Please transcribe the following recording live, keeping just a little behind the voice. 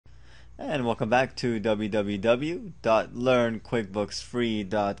And welcome back to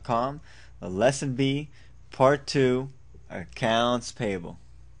www.learnquickbooksfree.com. Lesson B, Part 2, Accounts Payable.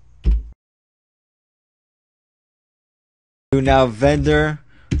 Now vendor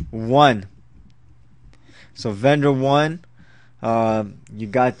 1. So vendor 1, you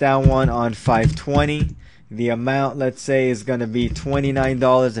got that one on 5/20. The amount, let's say, is going to be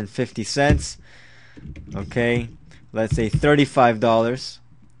 $29.50. Okay, let's say $35.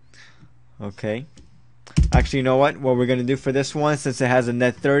 Okay, actually, you know what we're going to do for this one, since it has a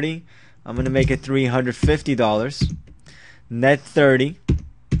net 30, I'm going to make it $350, net 30.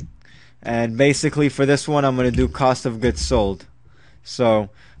 And basically for this one, I'm going to do cost of goods sold.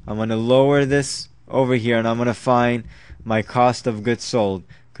 So I'm going to lower this over here, and I'm going to find my cost of goods sold,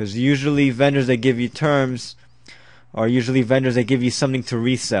 because usually vendors that give you terms are usually vendors that give you something to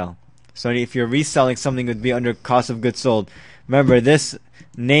resell. So if you're reselling something, it would be under cost of goods sold. Remember, this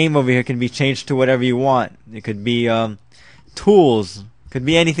name over here can be changed to whatever you want. It could be tools, could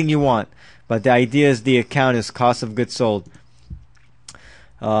be anything you want, but the idea is the account is cost of goods sold.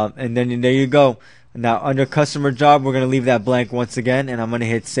 And then there you go. Now under customer job, we're going to leave that blank once again, and I'm going to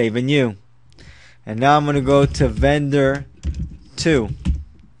hit save and new. And now I'm going to go to vendor 2.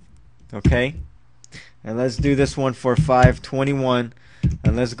 Okay, and let's do this one for $5.21,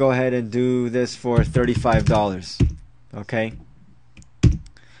 and let's go ahead and do this for $35. Okay,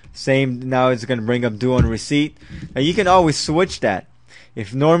 same. Now it's going to bring up due on receipt. Now you can always switch that.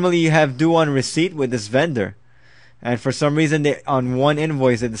 If normally you have due on receipt with this vendor, and for some reason on one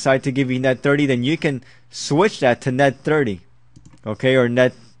invoice they decide to give you net 30, then you can switch that to net 30, okay, or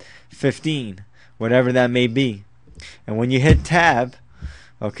net 15, whatever that may be. And when you hit tab,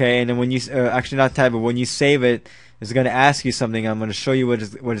 okay, and then when you actually not tab, but when you save it, it's going to ask you something. I'm going to show you what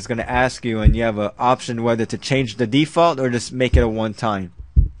it's going to ask you, and you have an option whether to change the default or just make it a one time.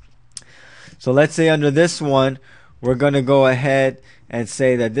 So let's say under this one, we're going to go ahead and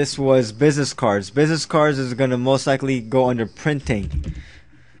say that this was business cards. Business cards is going to most likely go under printing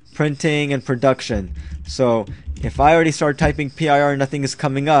and production. So if I already start typing PIR, nothing is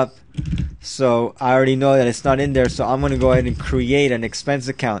coming up, so I already know that it's not in there. So I'm going to go ahead and create an expense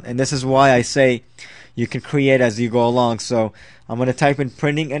account, and this is why I say you can create as you go along. So I'm going to type in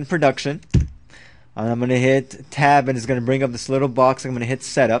printing and production, and I'm going to hit tab, and it's going to bring up this little box. I'm going to hit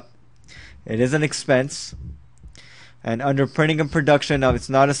setup. It is an expense. And under printing and production, now it's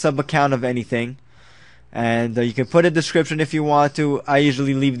not a sub account of anything, and you can put a description if you want to. I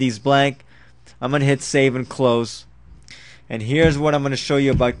usually leave these blank. I'm going to hit save and close. And here's what I'm going to show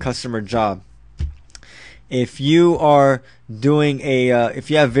you about customer job. If you are doing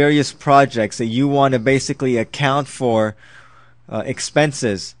if you have various projects that you want to basically account for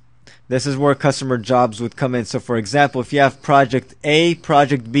expenses, this is where customer jobs would come in. So for example, if you have project A,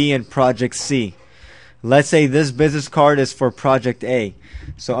 project B, and project C, let's say this business card is for project A.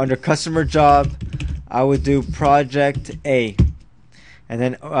 So under customer job, I would do project A, and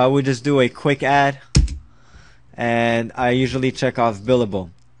then I would just do a quick add, and I usually check off billable.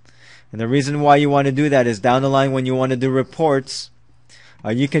 And the reason why you want to do that is down the line when you want to do reports,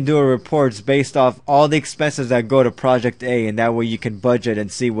 you can do a reports based off all the expenses that go to project A, and that way you can budget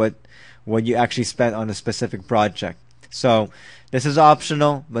and see what you actually spent on a specific project. So this is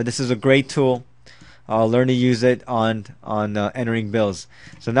optional, but this is a great tool. I'll learn to use it on entering bills.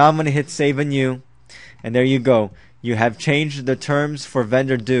 So now I'm going to hit save and new, and there you go. You have changed the terms for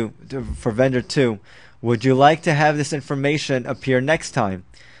vendor 2. Would you like to have this information appear next time?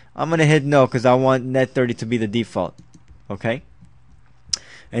 I'm going to hit no, because I want net 30 to be the default. Okay?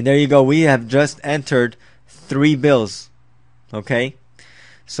 And there you go. We have just entered 3 bills. Okay?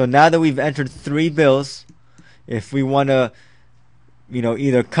 So now that we've entered 3 bills, if we want to,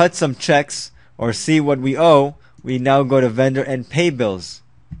 either cut some checks or see what we owe, we now go to vendor and pay bills.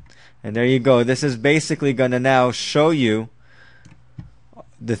 And there you go. This is basically going to now show you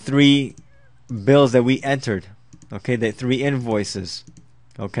the 3 bills that we entered. Okay, the 3 invoices.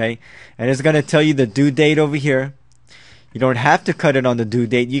 Okay, and it's going to tell you the due date over here. You don't have to cut it on the due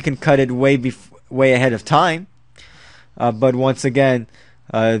date. You can cut it way ahead of time. But once again,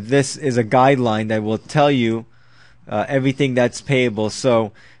 this is a guideline that will tell you everything that's payable.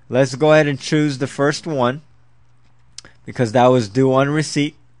 So let's go ahead and choose the first one, because that was due on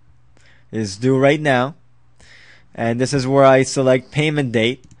receipt. It's due right now. And this is where I select payment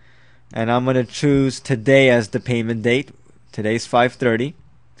date. And I'm going to choose today as the payment date. Today's 5/30.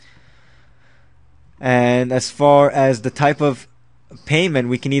 And as far as the type of payment,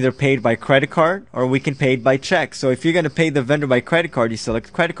 we can either pay it by credit card or we can pay it by check. So if you're going to pay the vendor by credit card, you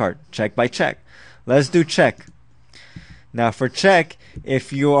select credit card. Check by check. Let's do check. Now for check,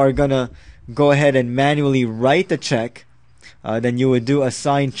 if you are gonna go ahead and manually write the check, then you would do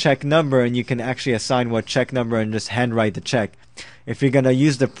assign check number, and you can actually assign what check number and just handwrite the check. If you're gonna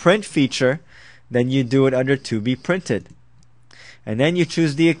use the print feature, then you do it under to be printed, and then you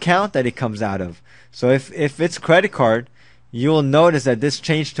choose the account that it comes out of. So if it's credit card, you'll notice that this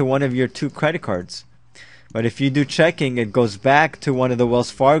changed to one of your 2 credit cards. But if you do checking, it goes back to one of the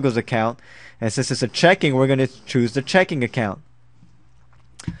Wells Fargo's account, and since it's a checking, we're going to choose the checking account.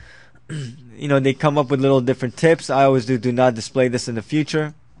 You know, they come up with little different tips. I always do not display this in the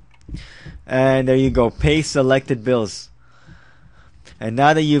future. And there you go, pay selected bills. And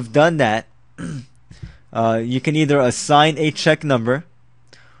now that you've done that, you can either assign a check number,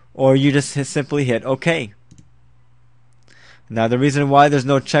 or you just simply hit OK. Now the reason why there's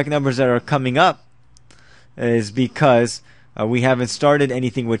no check numbers that are coming up is because we haven't started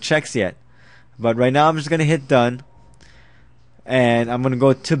anything with checks yet. But right now I'm just going to hit done, and I'm going to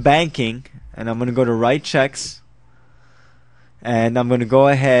go to banking, and I'm going to go to write checks, and I'm going to go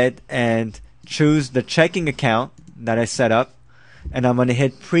ahead and choose the checking account that I set up, and I'm going to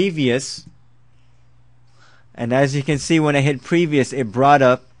hit previous. And as you can see, when I hit previous, it brought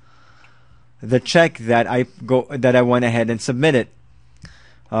up the check that I went ahead and submitted.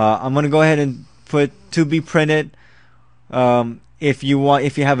 I'm going to go ahead and put to be printed if you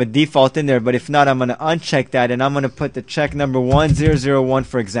have a default in there, but if not, I'm going to uncheck that, and I'm going to put the check number 1001,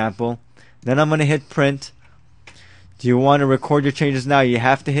 for example. Then I'm going to hit print. Do you want to record your changes now? You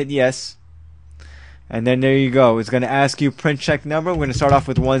have to hit yes, and then there you go. It's going to ask you print check number. We're going to start off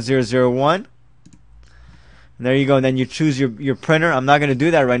with 1001. And there you go, and then you choose your printer. I'm not going to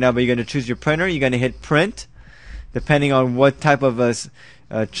do that right now, but you're going to choose your printer. You're going to hit print, depending on what type of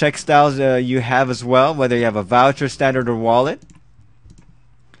check styles you have as well, whether you have a voucher, standard, or wallet.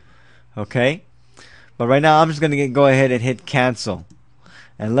 Okay, but right now I'm just going to go ahead and hit cancel,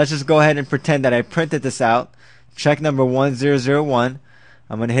 and let's just go ahead and pretend that I printed this out, check number 1001.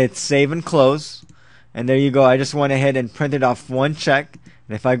 I'm going to hit save and close, and there you go. I just went ahead and printed off 1 check,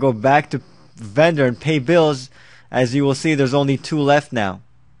 and if I go back to vendor and pay bills, as you will see, there's only 2 left now.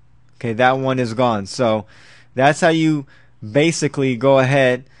 Okay, that one is gone. So that's how you basically go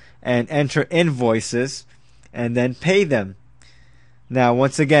ahead and enter invoices and then pay them. Now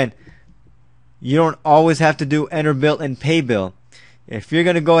once again, you don't always have to do enter bill and pay bill. If you're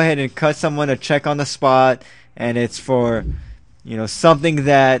going to go ahead and cut someone a check on the spot, and it's for, you know, something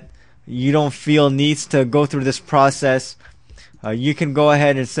that you don't feel needs to go through this process, you can go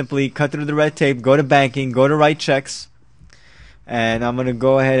ahead and simply cut through the red tape, go to banking, go to write checks, and I'm going to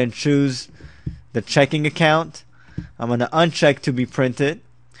go ahead and choose the checking account. I'm going to uncheck to be printed,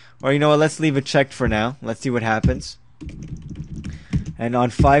 or you know what, let's leave it checked for now. Let's see what happens. And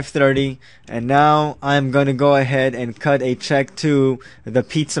on 5:30, and now I'm going to go ahead and cut a check to the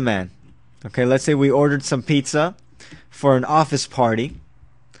pizza man. Okay, let's say we ordered some pizza for an office party,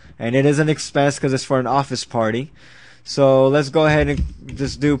 and it is an expense because it's for an office party. So let's go ahead and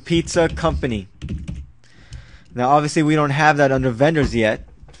just do pizza company. Now obviously we don't have that under vendors yet,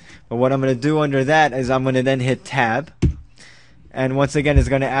 but what I'm going to do under that is I'm going to then hit tab, and once again it's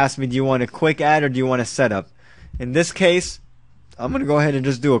going to ask me, do you want a quick add or do you want a setup? In this case, I'm going to go ahead and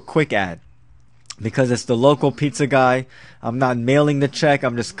just do a quick add, because it's the local pizza guy. I'm not mailing the check,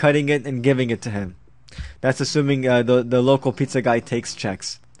 I'm just cutting it and giving it to him. That's assuming the local pizza guy takes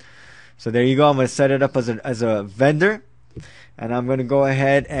checks. So there you go. I'm going to set it up as a vendor, and I'm going to go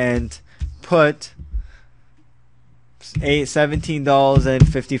ahead and put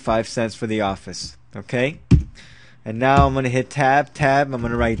 $17.55 for the office. Okay, and now I'm going to hit tab. I'm going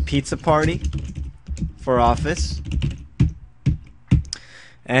to write pizza party for office,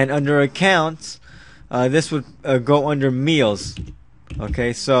 and under accounts, this would go under meals.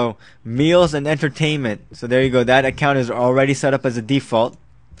 Okay, so meals and entertainment. So there you go. That account is already set up as a default.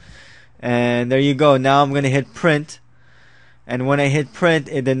 And there you go. Now I'm going to hit print, and when I hit print,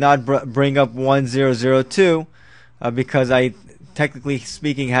 it did not bring up 1002 because I, technically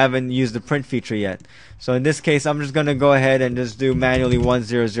speaking, haven't used the print feature yet. So in this case, I'm just going to go ahead and just do manually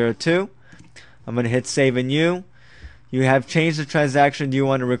 1002. I'm going to hit save and you have changed the transaction. Do you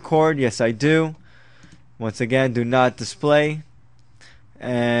want to record? Yes, I do. Once again, do not display,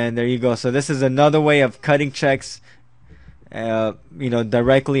 and there you go. So this is another way of cutting checks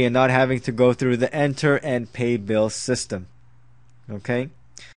directly and not having to go through the enter and pay bill system. Okay,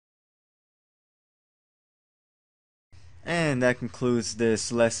 and that concludes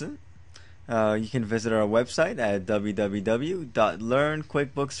this lesson. You can visit our website at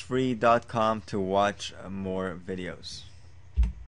www.learnquickbooksfree.com to watch more videos.